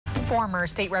Former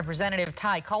state representative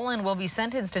Ty Cullen will be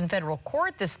sentenced in federal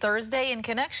court this Thursday in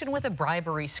connection with a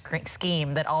bribery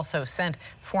scheme that also sent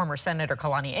former Senator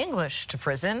Kalani English to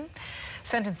prison.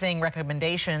 Sentencing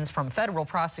recommendations from federal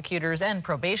prosecutors and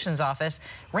probation's office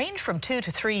range from 2 to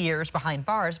 3 years behind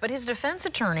bars, but his defense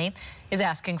attorney is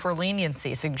asking for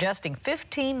leniency, suggesting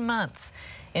 15 months.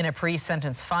 In a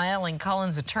pre-sentence filing,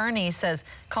 Cullen's attorney says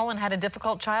Cullen had a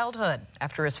difficult childhood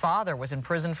after his father was in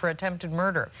prison for attempted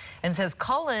murder, and says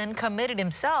Cullen committed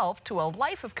himself to a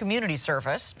life of community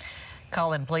service.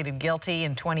 Cullen pleaded guilty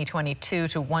in 2022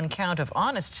 to 1 count of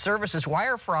honest services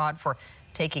wire fraud for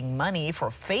taking money for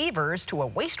favors to a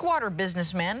wastewater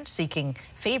businessman seeking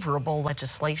favorable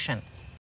legislation.